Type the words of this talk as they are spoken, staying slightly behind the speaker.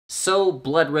So,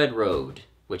 Blood Red Road,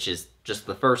 which is just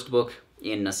the first book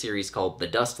in a series called The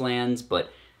Dustlands,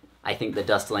 but I think The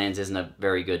Dustlands isn't a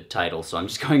very good title, so I'm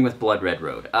just going with Blood Red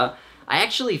Road. I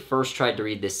actually first tried to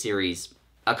read this series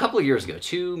a couple of years ago,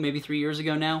 2, maybe 3 years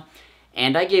ago now,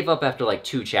 and I gave up after like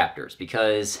 2 chapters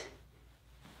because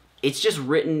it's just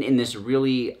written in this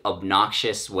really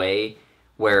obnoxious way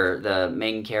where the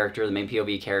main character, the main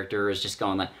POV character, is just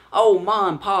going like, "Oh,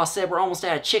 Mom, Pa said we're almost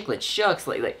out of chiclet, shucks."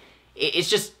 It's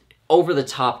just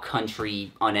over-the-top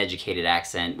country, uneducated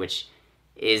accent, which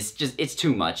is just, it's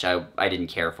too much. I didn't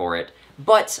care for it.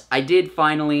 But I did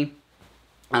finally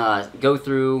go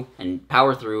through and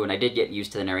power through, and I did get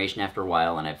used to the narration after a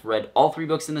while, and I've read all 3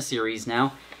 books in the series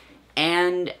now,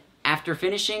 and after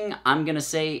finishing, I'm gonna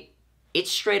say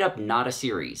it's straight up not a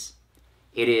series.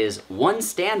 It is one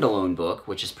standalone book,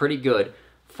 which is pretty good,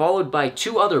 followed by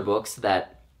 2 other books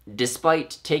that,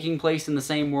 despite taking place in the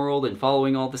same world and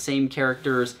following all the same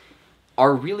characters,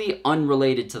 are really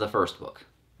unrelated to the first book.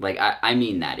 Like, I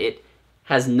mean that. It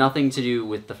has nothing to do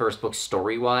with the first book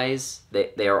story-wise.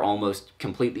 They are almost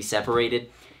completely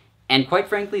separated. And quite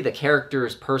frankly, the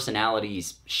characters'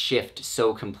 personalities shift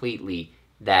so completely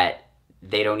that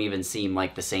they don't even seem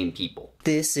like the same people.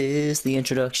 This is the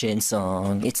introduction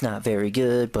song. It's not very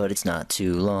good, but it's not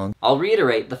too long. I'll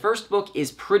reiterate, the first book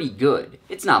is pretty good.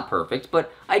 It's not perfect,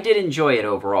 but I did enjoy it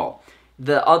overall.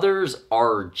 The others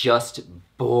are just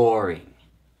boring.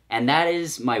 And that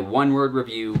is my one-word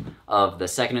review of the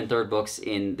second and third books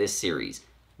in this series.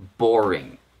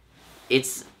 Boring.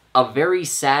 It's a very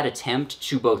sad attempt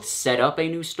to both set up a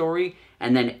new story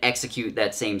and then execute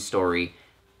that same story,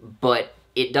 but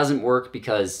it doesn't work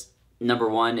because, number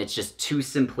one, it's just too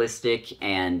simplistic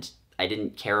and I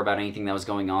didn't care about anything that was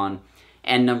going on.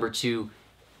 And number 2,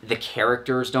 the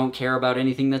characters don't care about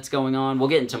anything that's going on. We'll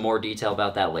get into more detail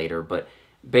about that later, but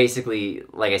basically,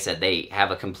 like I said, they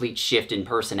have a complete shift in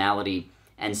personality,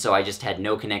 and so I just had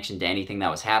no connection to anything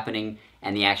that was happening,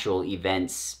 and the actual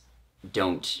events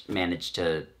don't manage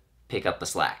to pick up the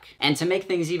slack. And to make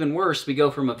things even worse, we go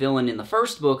from a villain in the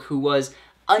first book who was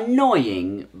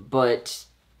annoying, but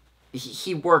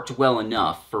he worked well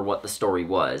enough for what the story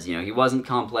was. You know, he wasn't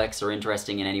complex or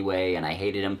interesting in any way, and I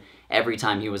hated him every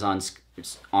time he was on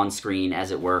screen,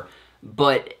 as it were,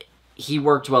 but he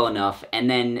worked well enough. And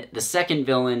then the second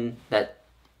villain that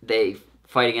they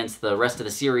fight against the rest of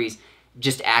the series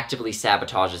just actively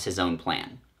sabotages his own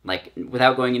plan. Like,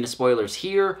 without going into spoilers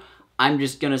here, I'm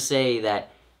just gonna say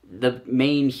that the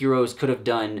main heroes could have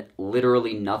done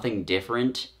literally nothing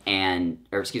different,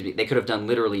 they could have done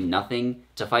literally nothing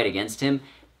to fight against him,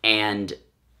 and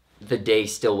the day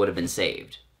still would have been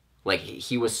saved. Like,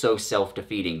 he was so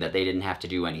self-defeating that they didn't have to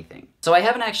do anything. So I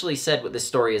haven't actually said what this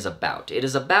story is about. It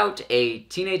is about a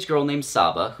teenage girl named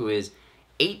Saba, who is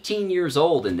 18 years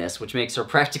old in this, which makes her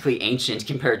practically ancient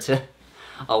compared to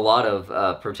a lot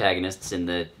of protagonists in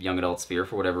the young adult sphere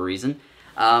for whatever reason.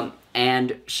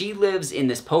 And she lives in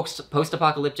this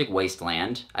post-apocalyptic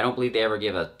wasteland. I don't believe they ever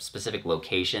give a specific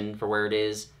location for where it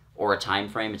is, or a time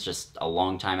frame. It's just a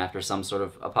long time after some sort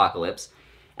of apocalypse.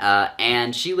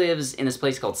 And she lives in this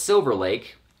place called Silver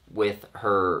Lake with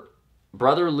her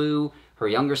brother Lugh, her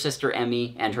younger sister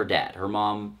Emmy, and her dad. Her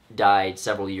mom died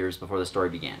several years before the story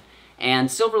began.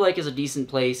 And Silver Lake is a decent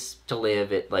place to live.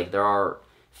 There are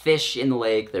fish in the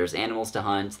lake, there's animals to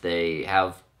hunt, they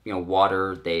have, you know,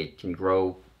 water, they can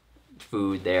grow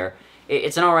food there.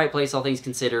 It's an alright place, all things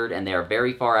considered, and they are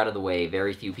very far out of the way.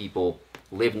 Very few people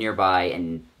live nearby,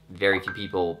 and very few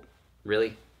people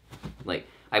really, like,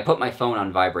 I put my phone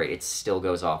on vibrate, it still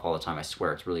goes off all the time, I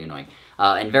swear, it's really annoying.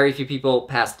 And very few people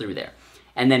pass through there.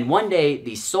 And then one day,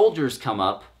 these soldiers come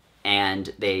up,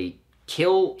 and they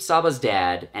kill Saba's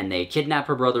dad, and they kidnap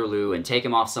her brother Lugh and take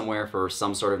him off somewhere for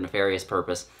some sort of nefarious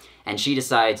purpose, and she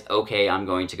decides, okay, I'm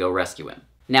going to go rescue him.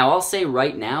 Now, I'll say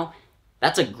right now,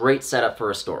 that's a great setup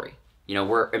for a story. You know,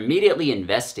 we're immediately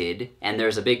invested, and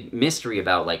there's a big mystery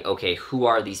about, like, okay, who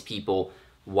are these people?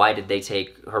 Why did they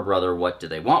take her brother? What do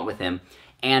they want with him?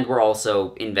 And we're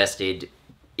also invested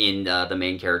in the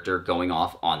main character going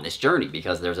off on this journey,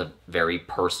 because there's a very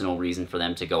personal reason for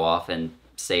them to go off and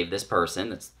save this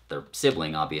person. It's their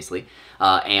sibling, obviously.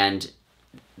 And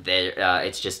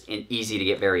it's just easy to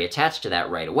get very attached to that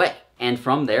right away. And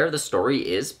from there, the story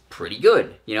is pretty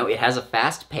good. You know, it has a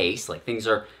fast pace, like things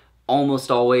are almost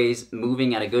always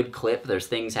moving at a good clip, there's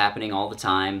things happening all the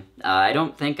time. I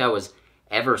don't think I was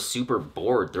ever super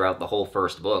bored throughout the whole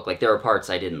first book. Like, there are parts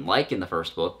I didn't like in the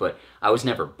first book, but I was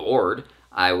never bored.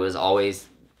 I was always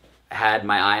had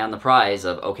my eye on the prize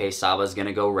of, okay, Saba's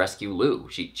gonna go rescue Lugh.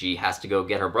 She has to go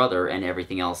get her brother, and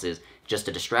everything else is just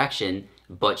a distraction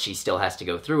but she still has to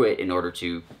go through it in order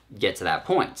to get to that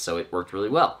point, so it worked really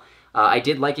well. I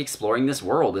did like exploring this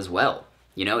world as well.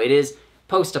 You know, it is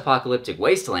post-apocalyptic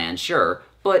wasteland, sure,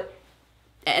 but...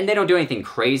 and they don't do anything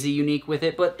crazy unique with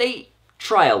it, but they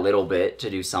try a little bit to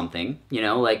do something. You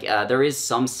know, like, there is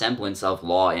some semblance of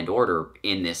law and order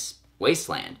in this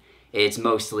wasteland. It's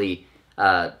mostly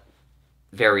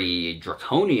very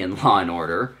draconian law and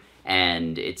order,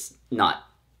 and it's not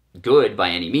good by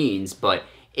any means, but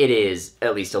it is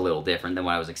at least a little different than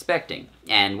what I was expecting.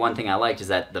 And one thing I liked is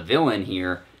that the villain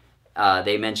here,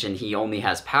 they mentioned he only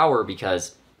has power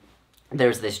because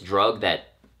there's this drug that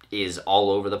is all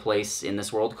over the place in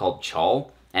this world called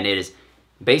chal, and it is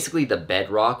basically the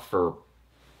bedrock for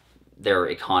their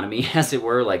economy, as it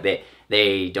were. Like,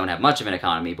 they don't have much of an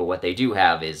economy, but what they do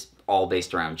have is all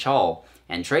based around chal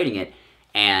and trading it,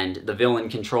 and the villain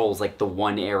controls, like, the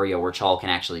one area where chal can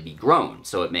actually be grown,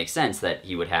 so it makes sense that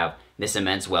he would have this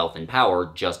immense wealth and power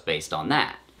just based on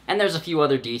that. And there's a few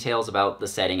other details about the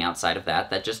setting outside of that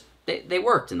that just, they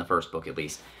worked in the first book, at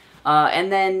least.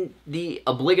 And then the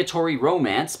obligatory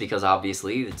romance, because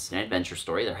obviously it's an adventure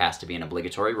story, there has to be an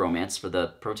obligatory romance for the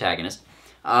protagonist,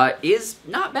 is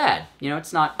not bad. You know,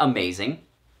 it's not amazing,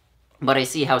 but I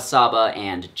see how Saba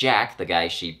and Jack, the guy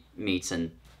she meets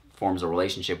and forms a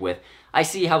relationship with, I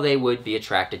see how they would be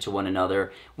attracted to one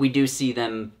another. We do see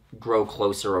them grow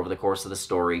closer over the course of the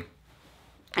story.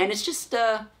 And it's just,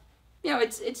 you know,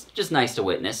 it's just nice to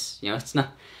witness. You know, it's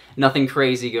nothing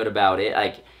crazy good about it.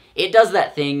 Like, it does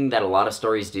that thing that a lot of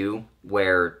stories do,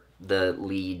 where the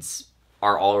leads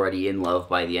are already in love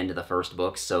by the end of the first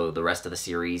book, so the rest of the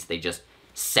series, they just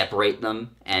separate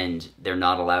them, and they're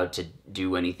not allowed to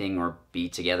do anything or be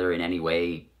together in any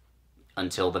way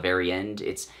until the very end.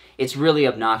 It's really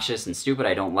obnoxious and stupid.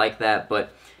 I don't like that,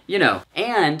 but, you know.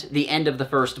 And the end of the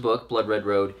first book, Blood Red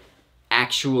Road,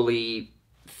 actually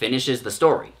finishes the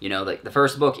story. You know, like, the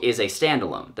first book is a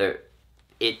standalone.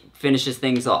 It finishes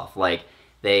things off. Like,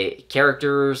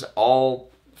 characters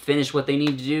all finish what they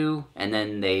need to do, and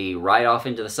then they ride off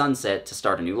into the sunset to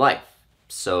start a new life.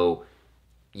 So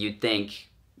you'd think,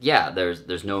 yeah,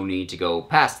 there's no need to go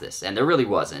past this, and there really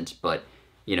wasn't, but,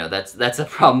 you know, that's a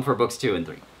problem for books 2 and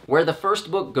 3. Where the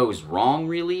first book goes wrong,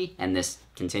 really, and this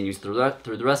continues through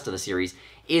the rest of the series,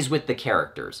 is with the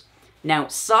characters. Now,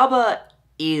 Saba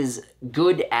is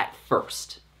good at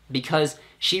first, because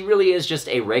she really is just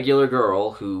a regular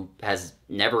girl who has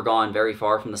never gone very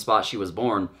far from the spot she was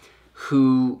born,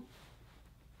 who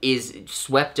is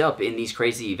swept up in these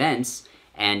crazy events,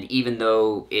 and even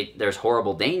though there's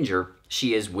horrible danger,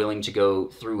 she is willing to go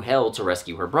through hell to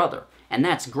rescue her brother. And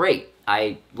that's great.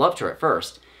 I loved her at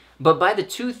first. But by the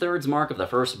 2/3 mark of the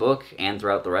first book, and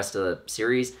throughout the rest of the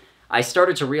series, I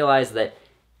started to realize that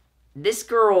this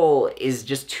girl is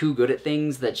just too good at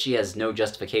things that she has no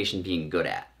justification being good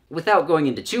at. Without going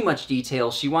into too much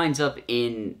detail, she winds up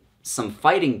in some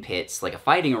fighting pits, like a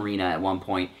fighting arena at one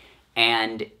point,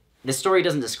 and the story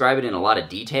doesn't describe it in a lot of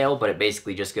detail, but it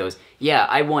basically just goes, yeah,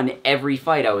 I won every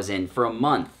fight I was in for a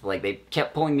month. Like, they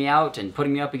kept pulling me out and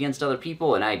putting me up against other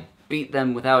people, and I beat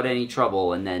them without any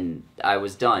trouble, and then I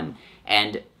was done.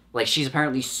 And, like, she's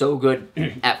apparently so good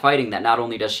at fighting that not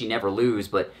only does she never lose,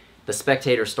 but the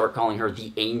spectators start calling her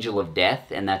the Angel of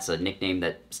Death, and that's a nickname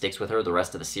that sticks with her the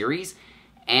rest of the series.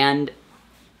 And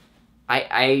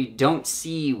I don't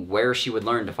see where she would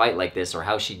learn to fight like this or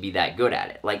how she'd be that good at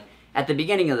it. Like, at the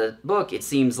beginning of the book, it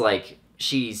seems like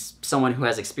she's someone who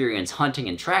has experience hunting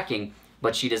and tracking,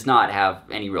 but she does not have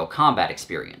any real combat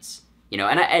experience. You know,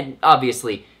 and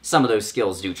obviously some of those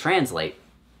skills do translate,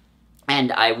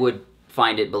 and I would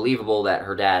find it believable that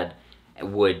her dad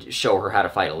would show her how to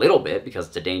fight a little bit, because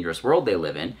it's a dangerous world they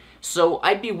live in. So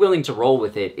I'd be willing to roll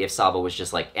with it if Saba was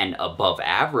just like an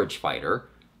above-average fighter,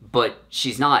 but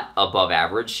she's not above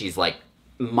average. She's like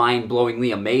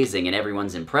mind-blowingly amazing, and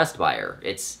everyone's impressed by her.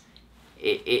 It's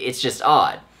just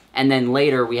odd. And then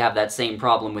later we have that same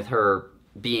problem with her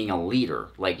being a leader.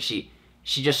 Like, she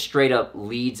just straight up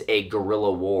leads a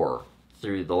guerrilla war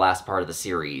through the last part of the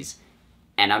series.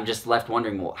 And I'm just left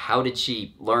wondering, well, how did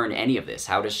she learn any of this?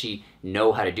 How does she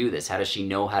know how to do this? How does she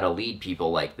know how to lead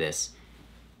people like this?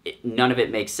 None of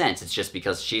it makes sense. It's just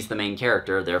because she's the main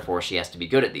character, therefore she has to be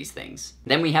good at these things.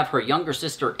 Then we have her younger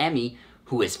sister, Emmy,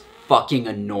 who is fucking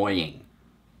annoying.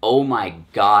 Oh my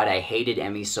god, I hated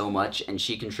Emmy so much, and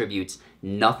she contributes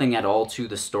nothing at all to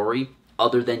the story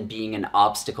other than being an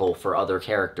obstacle for other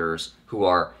characters who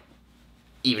are,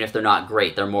 even if they're not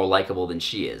great, they're more likable than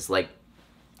she is. Like,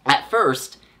 at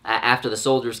first, after the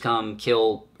soldiers come,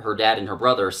 kill her dad and her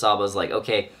brother, Saba's like,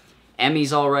 okay,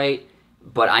 Emmy's alright,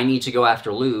 but I need to go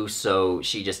after Lugh, so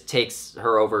she just takes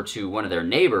her over to one of their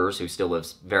neighbors who still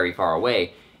lives very far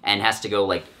away and has to go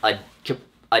like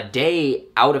a day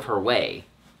out of her way,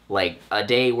 like a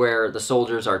day where the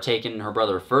soldiers are taking her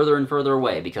brother further and further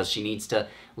away because she needs to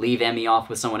leave Emmy off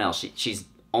with someone else. She's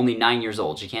only 9 years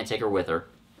old. She can't take her with her.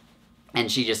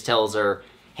 And she just tells her,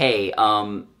 hey,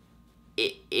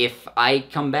 if I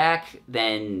come back,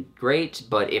 then great,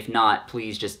 but if not,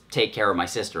 please just take care of my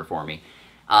sister for me.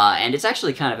 And it's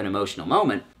actually kind of an emotional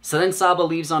moment. So then Saba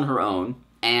leaves on her own,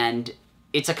 and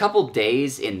it's a couple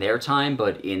days in their time,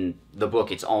 but in the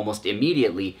book it's almost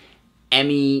immediately.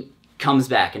 Emmy comes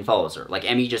back and follows her. Like,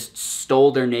 Emmy just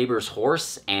stole their neighbor's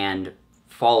horse and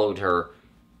followed her,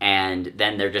 and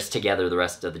then they're just together the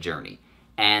rest of the journey.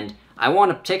 And I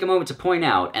want to take a moment to point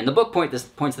out, and the book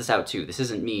points this out too, this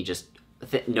isn't me just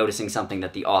noticing something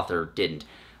that the author didn't,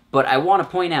 but I want to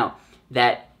point out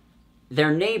that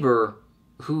their neighbor,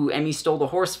 who Emmy stole the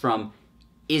horse from,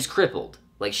 is crippled.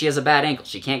 Like, she has a bad ankle,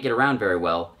 she can't get around very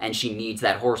well, and she needs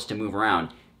that horse to move around.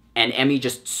 And Emmy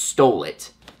just stole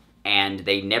it, and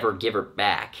they never give her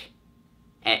back.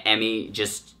 Emmy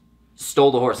just stole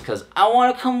the horse because, I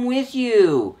want to come with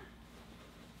you!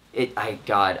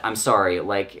 God, I'm sorry,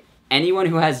 like, anyone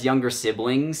who has younger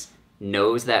siblings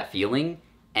knows that feeling,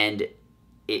 and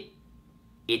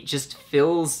it just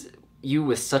fills you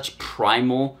with such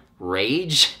primal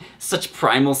rage, such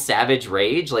primal savage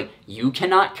rage, like, you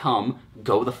cannot come,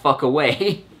 go the fuck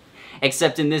away.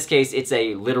 Except in this case, it's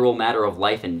a literal matter of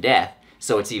life and death,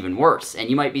 so it's even worse. And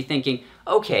you might be thinking,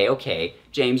 okay,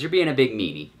 James, you're being a big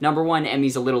meanie. Number one,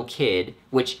 Emmy's a little kid,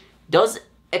 which does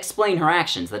explain her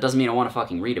actions. That doesn't mean I want to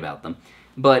fucking read about them.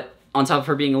 But on top of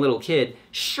her being a little kid,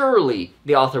 surely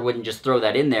the author wouldn't just throw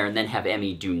that in there and then have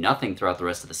Emmy do nothing throughout the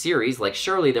rest of the series. Like,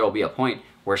 surely there will be a point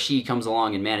where she comes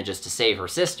along and manages to save her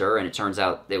sister, and it turns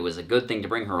out it was a good thing to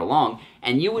bring her along,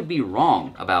 and you would be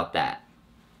wrong about that.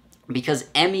 Because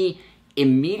Emmy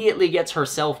immediately gets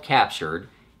herself captured,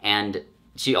 and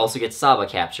she also gets Saba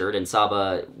captured, and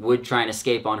Saba would try and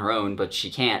escape on her own, but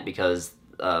she can't because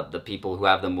the people who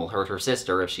have them will hurt her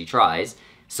sister if she tries.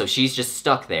 So she's just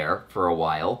stuck there for a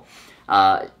while.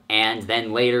 And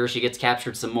then later she gets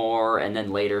captured some more, and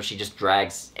then later she just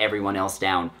drags everyone else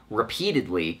down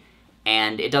repeatedly.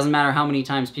 And it doesn't matter how many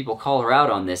times people call her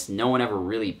out on this, no one ever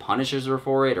really punishes her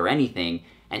for it or anything,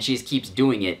 and she just keeps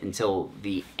doing it until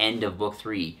the end of book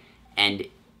 3. And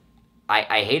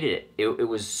I hated it. It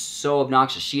was so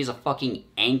obnoxious. She is a fucking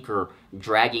anchor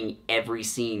dragging every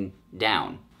scene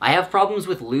down. I have problems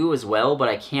with Lugh as well, but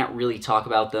I can't really talk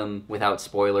about them without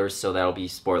spoilers, so that'll be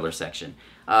spoiler section.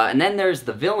 And then there's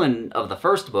the villain of the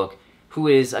first book, who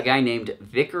is a guy named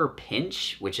Vicar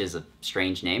Pinch, which is a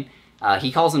strange name.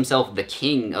 He calls himself the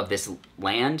king of this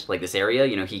land, like this area.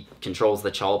 You know, he controls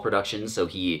the chawl production, so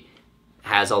he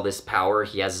has all this power.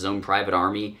 He has his own private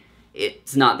army.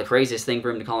 It's not the craziest thing for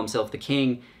him to call himself the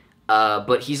king,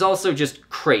 but he's also just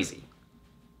crazy.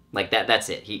 Like, that's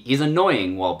it. He's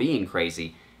annoying while being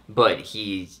crazy, but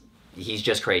he's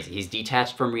just crazy. He's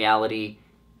detached from reality,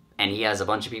 and he has a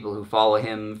bunch of people who follow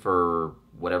him for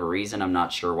whatever reason. I'm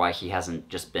not sure why he hasn't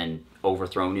just been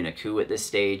overthrown in a coup at this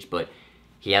stage, but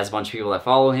he has a bunch of people that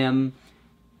follow him,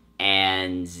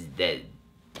 and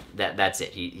that's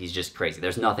it. He's just crazy.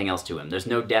 There's nothing else to him. There's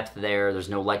no depth there. There's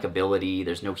no likability.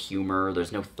 There's no humor.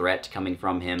 There's no threat coming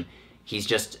from him. He's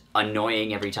just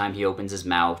annoying every time he opens his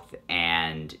mouth,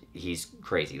 and he's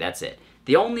crazy. That's it.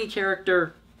 The only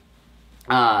character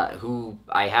who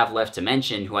I have left to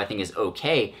mention, who I think is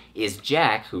okay, is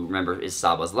Jack, who, remember, is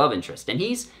Saba's love interest. And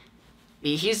he's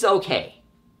okay.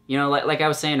 You know, like I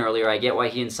was saying earlier, I get why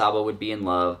he and Saba would be in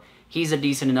love. He's a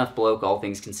decent enough bloke, all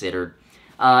things considered.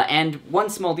 And one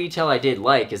small detail I did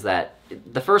like is that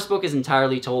the first book is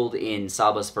entirely told in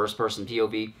Saba's first-person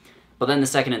POV, but then the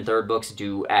second and third books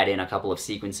do add in a couple of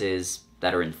sequences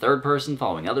that are in third person,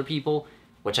 following other people,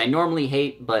 which I normally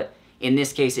hate, but in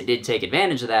this case it did take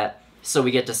advantage of that, so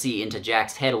we get to see into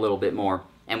Jack's head a little bit more,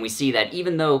 and we see that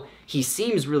even though he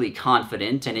seems really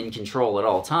confident and in control at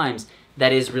all times,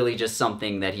 that is really just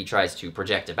something that he tries to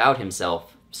project about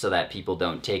himself so that people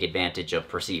don't take advantage of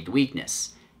perceived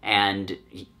weakness. And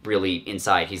really,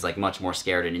 inside, he's like much more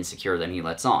scared and insecure than he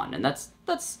lets on. And that's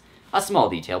a small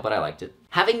detail, but I liked it.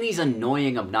 Having these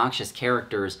annoying, obnoxious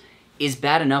characters is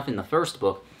bad enough in the first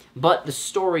book, but the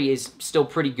story is still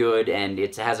pretty good, and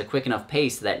it has a quick enough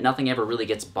pace that nothing ever really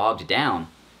gets bogged down.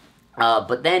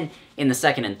 But then, in the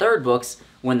second and third books,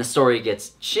 when the story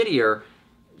gets shittier,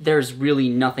 there's really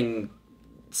nothing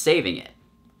saving it.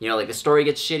 You know, like, the story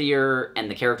gets shittier,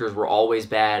 and the characters were always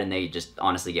bad, and they just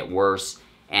honestly get worse,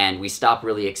 and we stop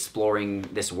really exploring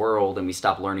this world, and we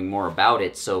stop learning more about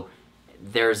it, so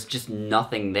there's just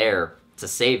nothing there to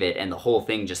save it, and the whole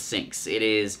thing just sinks.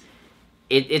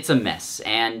 It's a mess,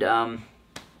 and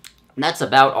that's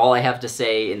about all I have to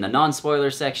say in the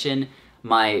non-spoiler section.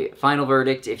 My final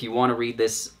verdict, if you want to read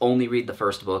this, only read the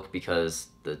first book, because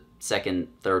the second,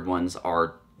 third ones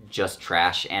are just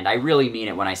trash, and I really mean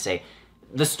it when I say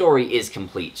the story is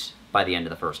complete by the end of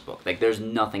the first book. Like, there's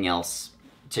nothing else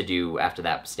to do after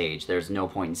that stage. There's no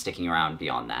point in sticking around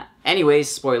beyond that. Anyways,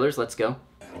 spoilers, let's go.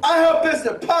 I hope this is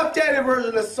the Puff Daddy version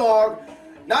of the song,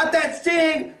 not that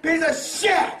Sting piece of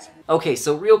shit! Okay,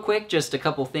 so real quick, just a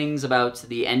couple things about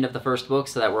the end of the first book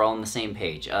so that we're all on the same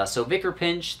page. So Vicar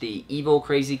Pinch, the evil,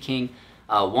 crazy king,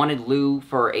 wanted Lugh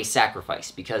for a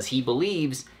sacrifice because he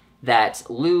believes that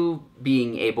Lugh,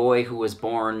 being a boy who was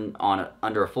born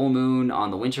under a full moon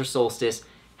on the winter solstice,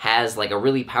 has like a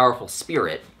really powerful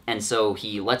spirit, and so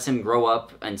he lets him grow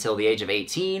up until the age of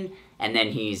 18, and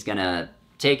then he's gonna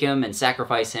take him and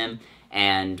sacrifice him,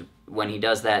 and when he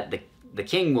does that, the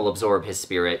king will absorb his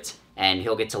spirit, and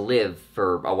he'll get to live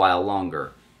for a while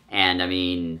longer. And I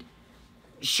mean,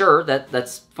 sure,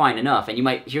 that's fine enough, and you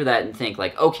might hear that and think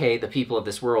like, okay, the people of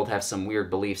this world have some weird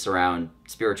beliefs around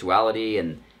spirituality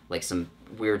and like some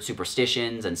weird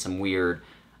superstitions and some weird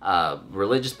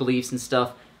religious beliefs and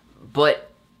stuff, but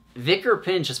Vicar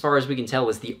Pinch, as far as we can tell,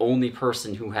 is the only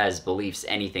person who has beliefs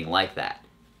anything like that.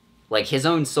 Like, his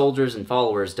own soldiers and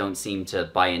followers don't seem to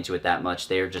buy into it that much.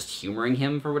 They are just humoring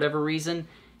him for whatever reason,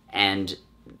 and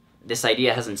this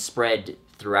idea hasn't spread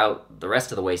throughout the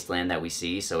rest of the Wasteland that we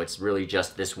see, so it's really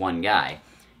just this one guy.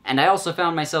 And I also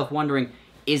found myself wondering,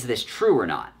 is this true or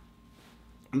not?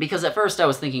 Because at first I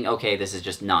was thinking, okay, this is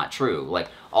just not true. Like,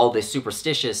 all this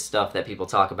superstitious stuff that people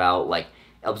talk about, like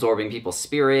absorbing people's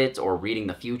spirits or reading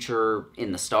the future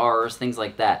in the stars, things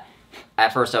like that.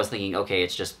 At first I was thinking, okay,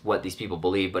 it's just what these people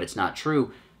believe, but it's not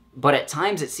true. But at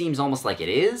times it seems almost like it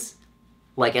is.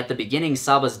 Like, at the beginning,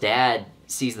 Saba's dad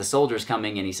sees the soldiers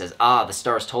coming and he says, ah, the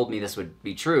stars told me this would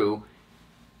be true.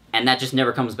 And that just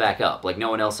never comes back up. Like, no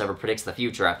one else ever predicts the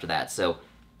future after that. So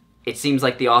it seems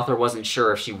like the author wasn't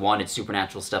sure if she wanted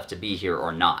supernatural stuff to be here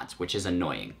or not, which is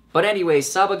annoying. But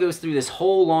anyways, Saba goes through this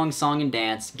whole long song and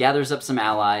dance, gathers up some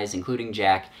allies, including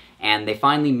Jack, and they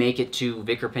finally make it to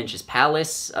Vicar Pinch's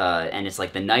palace, and it's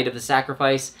like the night of the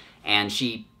sacrifice, and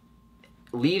she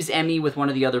leaves Emmy with one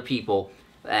of the other people,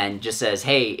 and just says,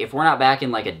 hey, if we're not back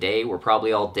in like a day, we're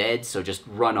probably all dead, so just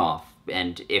run off.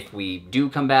 And if we do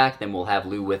come back, then we'll have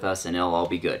Lugh with us, and it'll all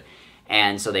be good.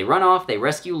 And so they run off, they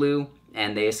rescue Lugh,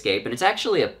 and they escape, and it's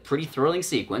actually a pretty thrilling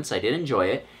sequence. I did enjoy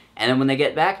it. And then when they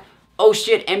get back, oh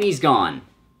shit, Emmy's gone.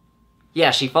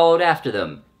 Yeah, she followed after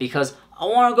them, because I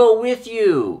want to go with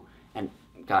you. And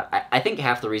God, I think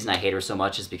half the reason I hate her so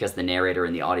much is because the narrator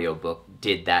in the audiobook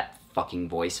did that fucking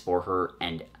voice for her,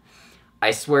 and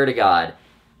I swear to God,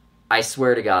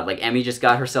 like, Emmy just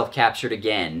got herself captured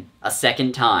again, a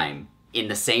second time, in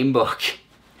the same book.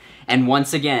 And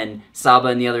once again, Saba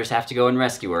and the others have to go and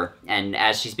rescue her, and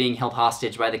as she's being held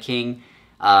hostage by the king,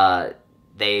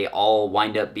 they all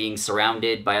wind up being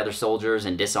surrounded by other soldiers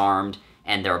and disarmed,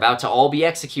 and they're about to all be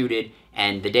executed,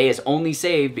 and the day is only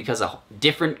saved because a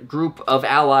different group of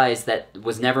allies that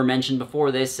was never mentioned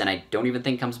before this, and I don't even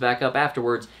think comes back up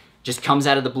afterwards, just comes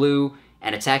out of the blue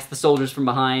and attacks the soldiers from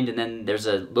behind, and then there's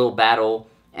a little battle,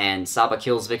 and Saba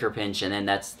kills Vicar Pinch, and then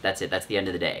that's it. That's the end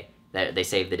of the day. They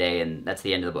save the day, and that's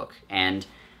the end of the book. And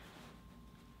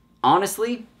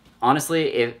honestly,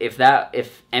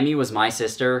 if Emmy was my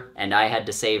sister and I had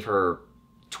to save her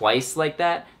twice like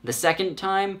that, the second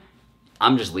time,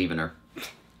 I'm just leaving her.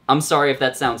 I'm sorry if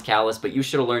that sounds callous, but you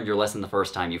should have learned your lesson the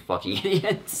first time, you fucking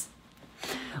idiots.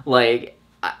 Like,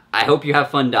 I hope you have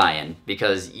fun dying,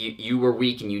 because you were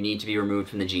weak and you need to be removed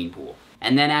from the gene pool.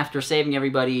 And then after saving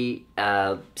everybody,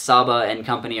 Saba and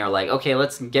company are like, okay,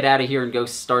 let's get out of here and go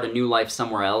start a new life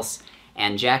somewhere else.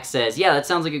 And Jack says, yeah, that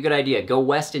sounds like a good idea. Go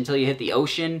west until you hit the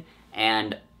ocean,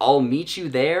 and I'll meet you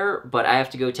there, but I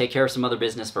have to go take care of some other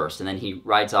business first. And then he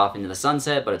rides off into the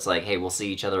sunset, but it's like, hey, we'll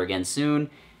see each other again soon.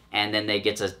 And then they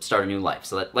get to start a new life.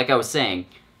 So that, like I was saying,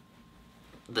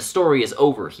 the story is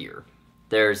over here.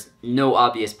 There's no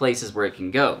obvious places where it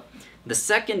can go. The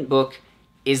second book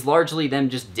is largely them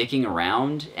just dicking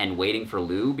around and waiting for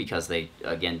Lugh, because they,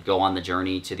 again, go on the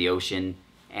journey to the ocean,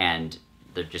 and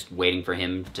they're just waiting for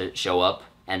him to show up,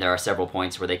 and there are several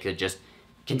points where they could just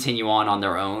continue on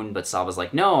their own, but Saba's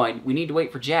like, no, we need to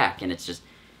wait for Jack, and it's just,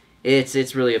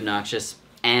 it's really obnoxious.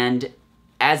 And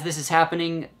as this is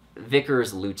happening,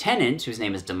 Vicar's lieutenant, whose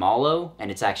name is Damalo,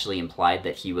 and it's actually implied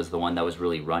that he was the one that was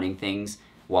really running things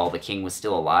while the king was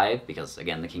still alive, because,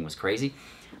 again, the king was crazy,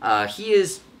 he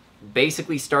is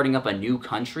basically starting up a new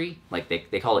country, like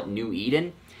they call it New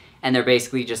Eden, and they're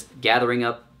basically just gathering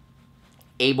up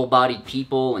able-bodied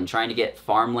people and trying to get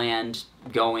farmland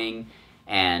going,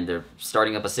 and they're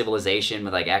starting up a civilization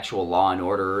with like actual law and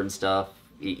order and stuff,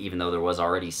 even though there was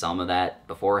already some of that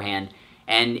beforehand.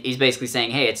 And he's basically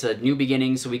saying, hey, it's a new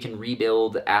beginning so we can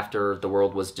rebuild after the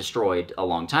world was destroyed a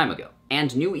long time ago.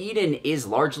 And New Eden is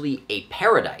largely a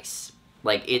paradise.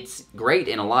 Like, it's great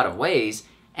in a lot of ways,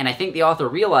 and I think the author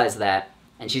realized that,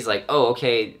 and she's like, oh,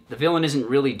 okay, the villain isn't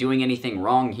really doing anything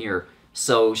wrong here,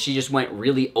 so she just went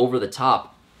really over the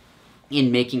top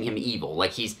in making him evil.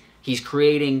 Like, he's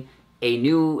creating a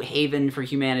new haven for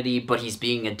humanity, but he's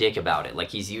being a dick about it. Like,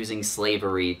 he's using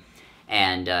slavery,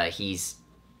 and he's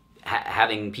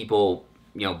having people,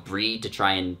 you know, breed to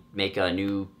try and make a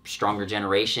new, stronger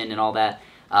generation and all that.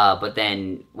 But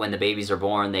then when the babies are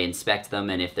born, they inspect them,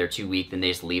 and if they're too weak, then they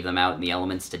just leave them out in the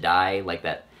elements to die. Like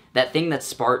that thing that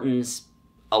Spartans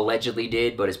allegedly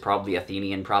did, but is probably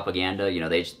Athenian propaganda. You know,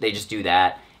 they just do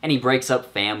that. And he breaks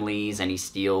up families, and he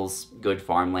steals good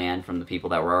farmland from the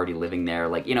people that were already living there.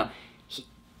 Like, you know,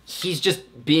 he's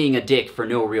just being a dick for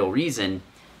no real reason.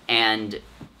 And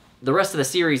the rest of the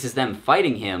series is them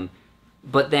fighting him,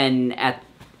 but then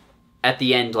at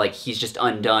the end, like, he's just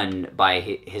undone by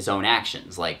his own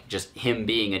actions. Like, just him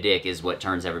being a dick is what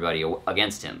turns everybody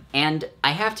against him. And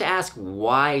I have to ask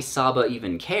why Saba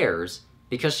even cares,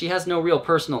 because she has no real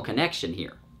personal connection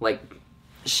here. Like,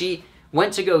 she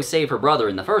went to go save her brother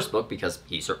in the first book because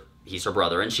he's her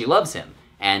brother and she loves him.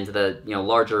 And the, you know,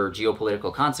 larger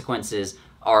geopolitical consequences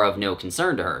are of no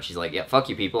concern to her. She's like, yeah, fuck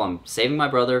you people, I'm saving my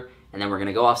brother, and then we're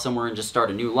gonna go off somewhere and just start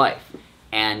a new life.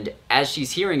 And as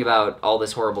she's hearing about all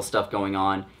this horrible stuff going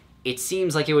on, it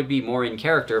seems like it would be more in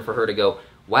character for her to go,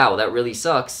 wow, that really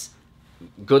sucks,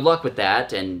 good luck with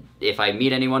that, and if I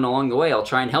meet anyone along the way, I'll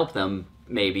try and help them,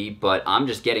 maybe, but I'm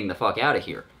just getting the fuck out of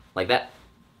here. Like,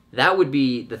 that would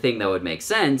be the thing that would make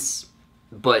sense,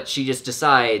 but she just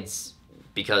decides,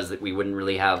 because we wouldn't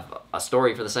really have a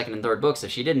story for the second and third books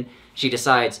if she didn't, she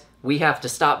decides, we have to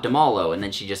stop Damalo, and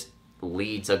then she just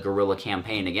leads a guerrilla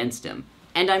campaign against him.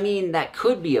 And I mean, that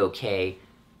could be okay,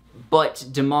 but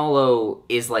Damalo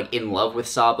is, like, in love with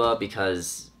Saba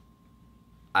because,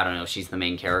 I don't know, she's the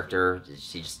main character.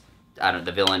 She just,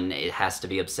 the villain has to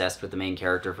be obsessed with the main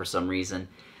character for some reason.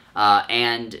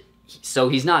 And so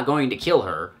he's not going to kill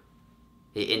her.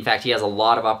 In fact, he has a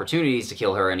lot of opportunities to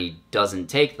kill her, and he doesn't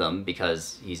take them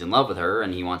because he's in love with her,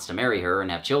 and he wants to marry her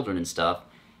and have children and stuff.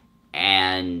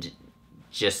 And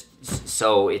just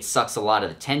so it sucks a lot of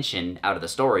the tension out of the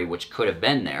story, which could have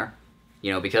been there,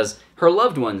 you know, because her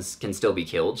loved ones can still be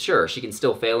killed. Sure, she can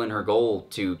still fail in her goal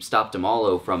to stop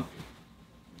Damalo from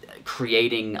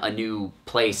creating a new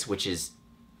place, which is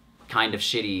kind of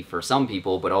shitty for some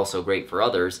people, but also great for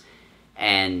others.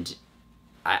 And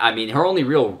I mean, her only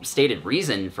real stated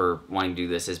reason for wanting to do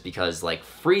this is because, like,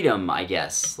 freedom, I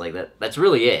guess. Like, that's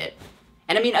really it.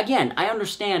 And I mean, again, I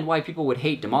understand why people would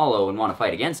hate Damalo and want to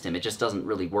fight against him. It just doesn't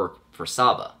really work for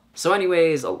Saba. So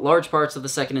anyways, large parts of the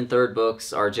second and third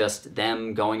books are just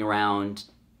them going around,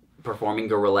 performing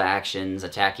guerrilla actions,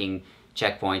 attacking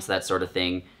checkpoints, that sort of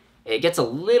thing. It gets a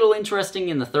little interesting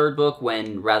in the third book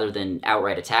when, rather than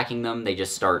outright attacking them, they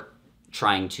just start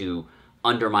trying to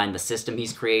undermine the system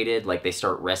he's created. Like, they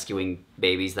start rescuing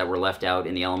babies that were left out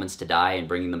in the elements to die and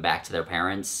bringing them back to their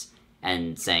parents,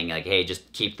 and saying, like, hey,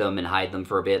 just keep them and hide them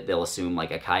for a bit. They'll assume, like,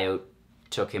 a coyote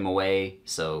took him away,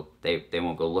 so they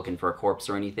won't go looking for a corpse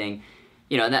or anything.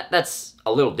 You know, and that's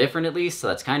a little different, at least, so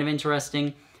that's kind of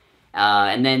interesting.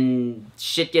 And then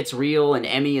shit gets real, and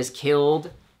Emmy is killed.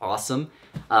 Awesome.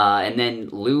 And then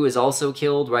Lugh is also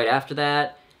killed right after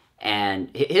that,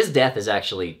 and his death is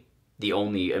actually the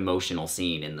only emotional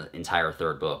scene in the entire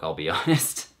third book, I'll be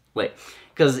honest. Like,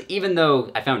 because even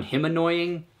though I found him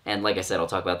annoying, and like I said, I'll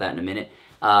talk about that in a minute,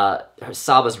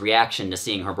 Saba's reaction to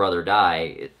seeing her brother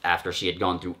die after she had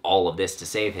gone through all of this to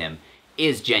save him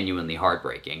is genuinely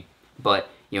heartbreaking. But,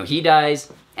 you know, he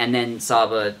dies, and then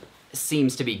Saba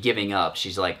seems to be giving up.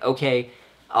 She's like, okay,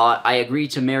 I agree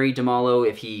to marry Damalo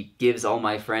if he gives all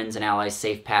my friends and allies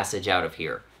safe passage out of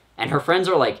here. And her friends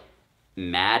are, like,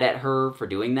 mad at her for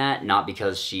doing that, not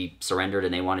because she surrendered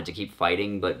and they wanted to keep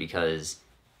fighting, but because,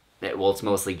 well, it's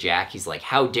mostly Jack. He's like,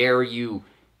 how dare you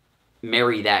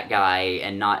marry that guy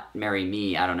and not marry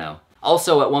me? I don't know.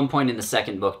 Also, at one point in the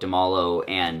second book, Damalo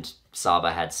and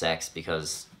Saba had sex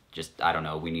because just, I don't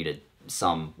know, we needed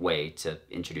some way to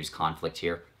introduce conflict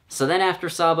here. So then after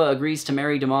Saba agrees to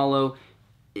marry Damalo,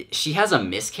 she has a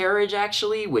miscarriage,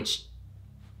 actually, which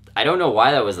I don't know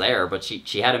why that was there, but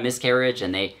she had a miscarriage,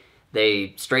 and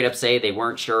they straight up say they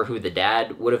weren't sure who the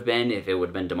dad would have been, if it would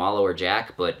have been Damalo or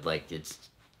Jack, but, like, it's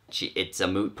it's a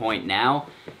moot point now.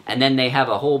 And then they have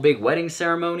a whole big wedding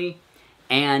ceremony,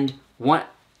 and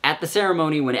at the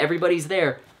ceremony, when everybody's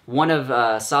there, one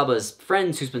of Saba's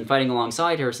friends who's been fighting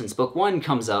alongside her since book 1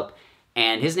 comes up,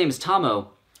 and his name is Tamo,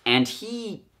 and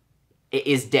he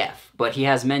is deaf, but he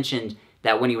has mentioned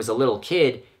that when he was a little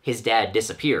kid, his dad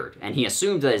disappeared, and he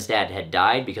assumed that his dad had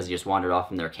died because he just wandered off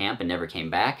from their camp and never came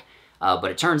back.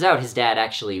 But it turns out his dad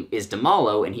actually is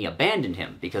Damalo, and he abandoned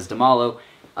him because Damalo,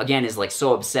 again, is like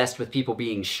so obsessed with people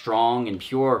being strong and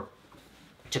pure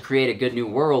to create a good new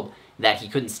world that he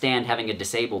couldn't stand having a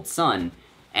disabled son.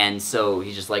 And so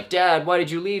he's just like, Dad, why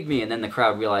did you leave me? And then the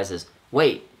crowd realizes,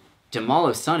 wait,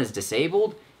 Damalo's son is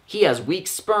disabled? He has weak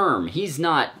sperm. He's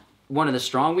not one of the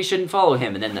strong. We shouldn't follow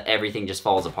him. And then everything just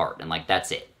falls apart. And like,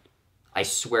 that's it. I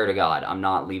swear to God, I'm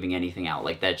not leaving anything out.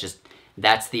 Like,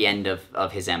 that's the end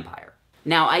of his empire.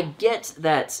 Now, I get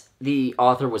that the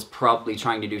author was probably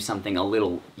trying to do something a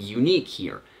little unique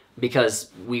here, because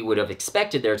we would have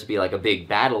expected there to be like a big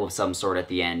battle of some sort at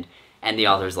the end, and the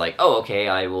author's like, oh, okay,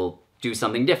 I will do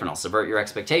something different. I'll subvert your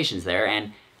expectations there,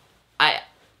 and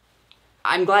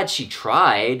I'm glad she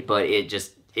tried, but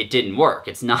it didn't work.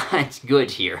 It's not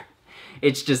good here.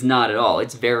 It's just not at all.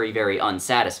 It's very, very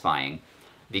unsatisfying,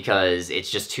 because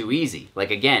it's just too easy. Like,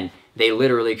 again, they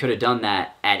literally could have done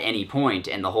that at any point,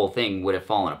 and the whole thing would have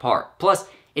fallen apart. Plus,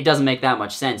 it doesn't make that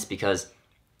much sense, because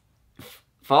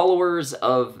followers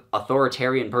of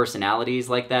authoritarian personalities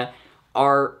like that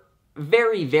are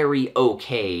very, very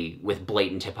okay with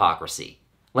blatant hypocrisy.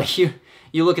 Like, you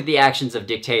look at the actions of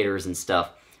dictators and stuff,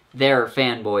 their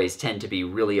fanboys tend to be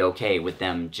really okay with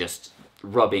them just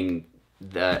rubbing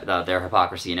their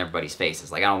hypocrisy in everybody's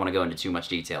faces. Like, I don't want to go into too much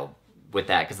detail with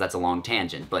that, because that's a long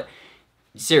tangent, but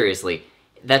seriously,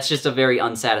 that's just a very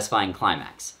unsatisfying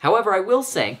climax. However, I will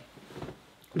say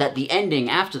that the ending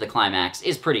after the climax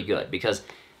is pretty good, because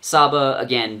Saba,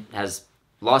 again, has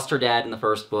lost her dad in the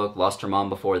first book, lost her mom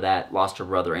before that, lost her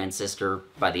brother and sister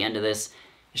by the end of this.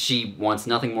 She wants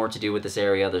nothing more to do with this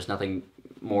area, there's nothing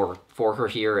more for her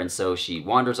here, and so she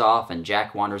wanders off, and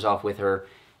Jack wanders off with her,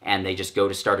 and they just go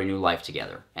to start a new life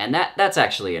together. And that's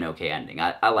actually an okay ending.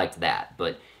 I liked that,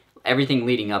 but everything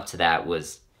leading up to that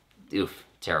was, oof,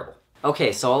 terrible.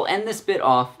 Okay, so I'll end this bit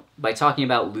off by talking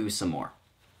about Lugh some more.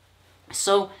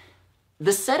 So,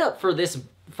 the setup for this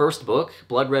first book,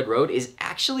 Blood Red Road, is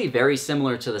actually very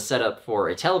similar to the setup for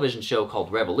a television show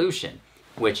called Revolution,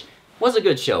 which was a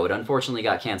good show. It unfortunately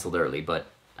got canceled early, but,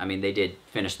 I mean, they did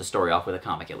finish the story off with a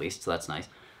comic at least, so that's nice.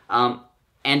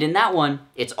 And in that one,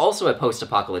 it's also a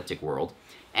post-apocalyptic world,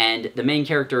 and the main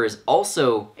character is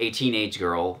also a teenage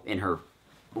girl in her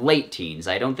late teens.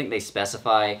 I don't think they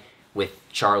specify with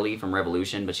Charlie from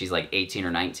Revolution, but she's like 18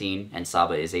 or 19, and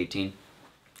Saba is 18.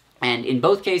 And in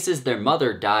both cases, their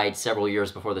mother died several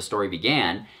years before the story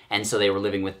began, and so they were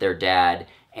living with their dad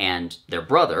and their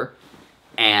brother.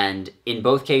 And in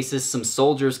both cases, some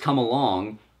soldiers come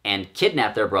along and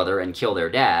kidnap their brother and kill their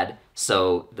dad,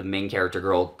 so the main character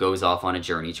girl goes off on a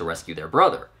journey to rescue their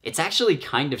brother. It's actually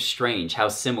kind of strange how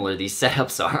similar these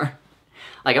setups are.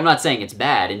 Like, I'm not saying it's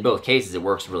bad. In both cases, it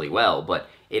works really well, but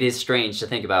it is strange to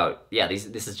think about, yeah,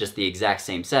 this is just the exact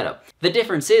same setup. The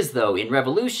difference is, though, in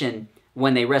Revolution,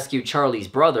 when they rescue Charlie's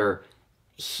brother,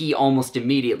 he almost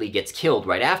immediately gets killed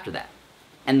right after that.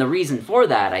 And the reason for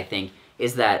that, I think,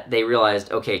 is that they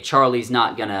realized, okay, Charlie's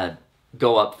not gonna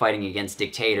go up fighting against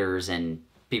dictators and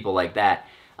people like that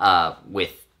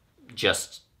with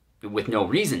no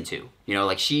reason to. You know,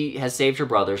 like, she has saved her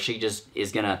brother, she just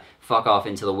is gonna fuck off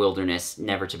into the wilderness,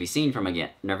 never to be seen from again,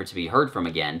 never to be heard from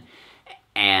again,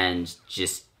 and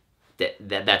just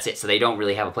that's it. So they don't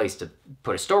really have a place to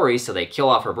put a story, so they kill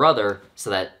off her brother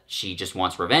so that she just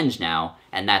wants revenge now,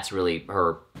 and that's really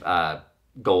her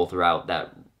goal throughout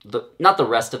that, not the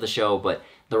rest of the show, but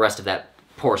the rest of that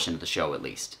portion of the show at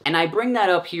least. And I bring that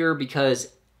up here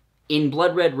because in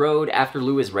Blood Red Road, after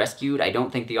Lugh is rescued, I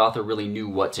don't think the author really knew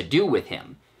what to do with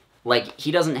him. Like, he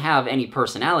doesn't have any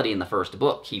personality in the first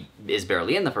book. He is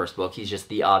barely in the first book. He's just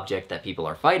the object that people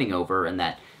are fighting over and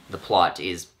that the plot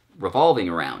is revolving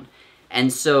around.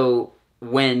 And so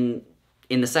when,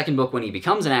 in the second book, when he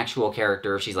becomes an actual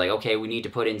character, she's like, okay, we need to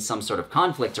put in some sort of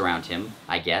conflict around him,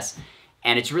 I guess.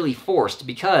 And it's really forced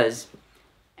because,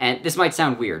 and this might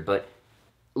sound weird, but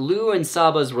Lugh and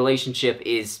Saba's relationship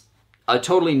is a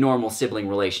totally normal sibling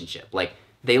relationship. Like,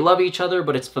 they love each other,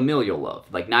 but it's familial love.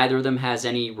 Like, neither of them has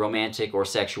any romantic or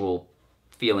sexual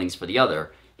feelings for the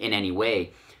other in any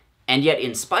way. And yet,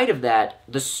 in spite of that,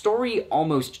 the story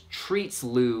almost treats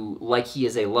Lugh like he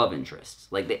is a love interest.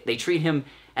 Like, they treat him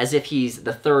as if he's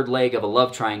the third leg of a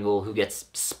love triangle who gets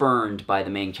spurned by the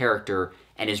main character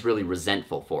and is really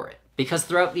resentful for it. Because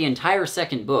throughout the entire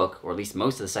second book, or at least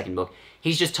most of the second book,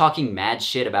 he's just talking mad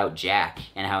shit about Jack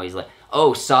and how he's like,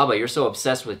 oh, Saba, you're so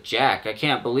obsessed with Jack. I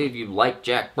can't believe you like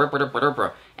Jack.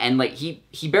 And like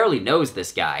he barely knows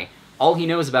this guy. All he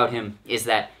knows about him is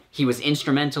that he was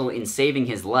instrumental in saving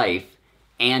his life,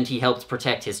 and he helped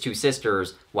protect his two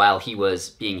sisters while he was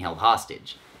being held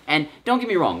hostage. And don't get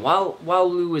me wrong, while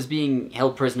Lugh was being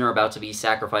held prisoner, about to be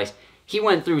sacrificed, he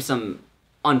went through some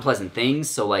unpleasant things.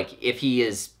 So like if he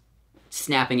is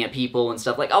snapping at people and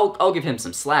stuff, like I'll give him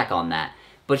some slack on that.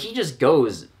 But he just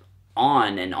goes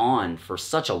on and on for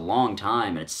such a long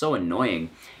time, and it's so annoying.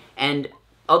 And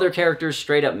other characters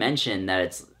straight up mention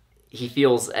that he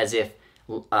feels as if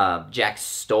Jack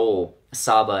stole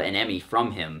Saba and Emmy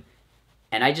from him.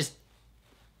 And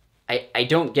I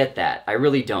don't get that. I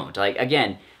really don't. Like,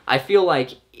 again, I feel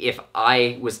like if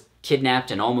I was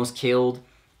kidnapped and almost killed,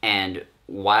 and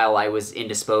while I was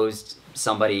indisposed,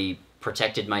 somebody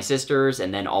protected my sisters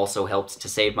and then also helped to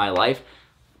save my life,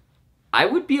 I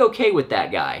would be okay with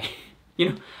that guy. You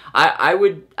know, I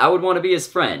would want to be his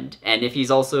friend. And if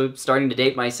he's also starting to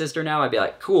date my sister now, I'd be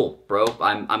like, cool, bro.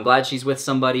 I'm glad she's with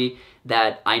somebody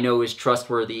that I know is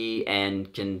trustworthy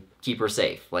and can keep her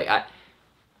safe. Like,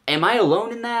 am I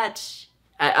alone in that?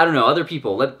 I don't know. Other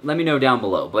people, let me know down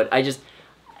below. But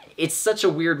it's such a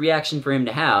weird reaction for him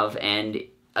to have. And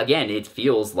again, it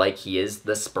feels like he is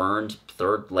the spurned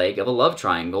third leg of a love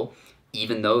triangle,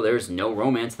 even though there's no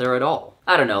romance there at all.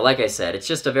 I don't know, like I said, it's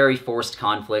just a very forced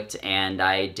conflict, and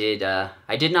I did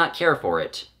not care for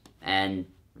it. And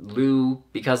Lugh,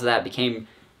 because of that, became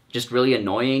just really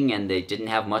annoying, and they didn't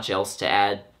have much else to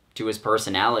add to his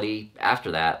personality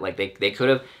after that. Like, they could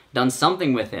have done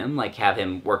something with him, like have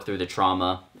him work through the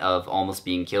trauma of almost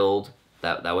being killed.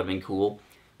 That would have been cool.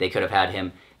 They could have had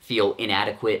him feel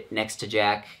inadequate next to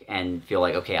Jack and feel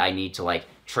like, okay, I need to, like,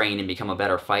 train and become a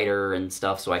better fighter and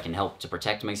stuff so I can help to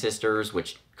protect my sisters,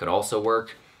 which could also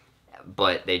work.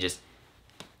 But they just,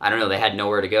 I don't know, they had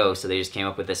nowhere to go, so they just came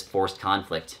up with this forced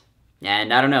conflict.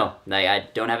 And I don't know, I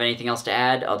don't have anything else to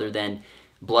add other than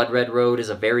Blood Red Road is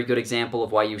a very good example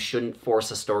of why you shouldn't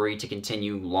force a story to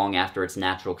continue long after its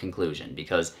natural conclusion,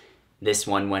 because this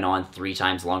one went on 3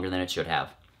 times longer than it should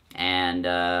have. And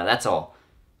that's all.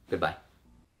 Goodbye.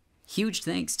 Huge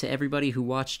thanks to everybody who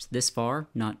watched this far.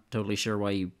 Not totally sure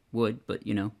why you would, but,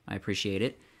 you know, I appreciate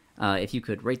it. If you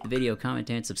could rate the video, comment,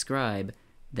 and subscribe,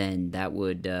 then that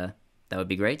would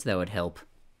be great. That would help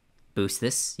boost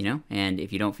this, you know? And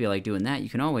if you don't feel like doing that, you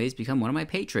can always become one of my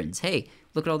patrons. Hey,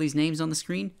 look at all these names on the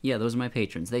screen? Yeah, those are my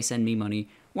patrons. They send me money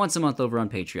once a month over on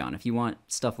Patreon. If you want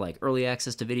stuff like early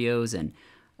access to videos and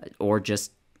or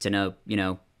just to know, you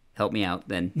know, help me out,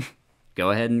 then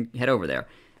go ahead and head over there.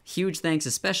 Huge thanks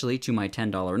especially to my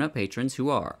 $10 and up patrons who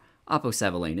are Oppo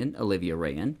Savalainen, Olivia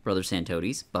Rayan, Brother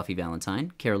Santodes, Buffy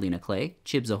Valentine, Carolina Clay,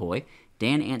 Chibs Ahoy,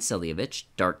 Dan Antselievich,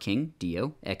 Dark King,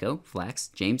 Dio, Echo, Flax,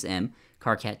 James M,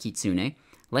 Carcat Kitsune,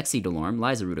 Lexi Delorme,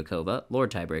 Liza Rudakova,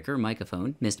 Lord Tiebreaker,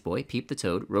 Microphone, Mistboy, Peep the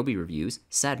Toad, Roby Reviews,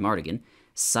 Sad Mardigan,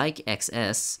 Psych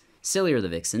XS, Sillier the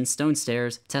Vixen, Stone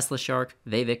Stairs, Tesla Shark,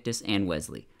 Vevictus, and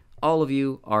Wesley. All of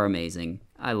you are amazing.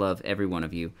 I love every one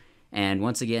of you. And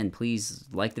once again, please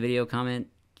like the video, comment,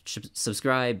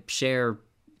 subscribe, share,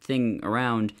 thing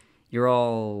around. You're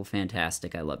all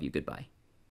fantastic. I love you. Goodbye.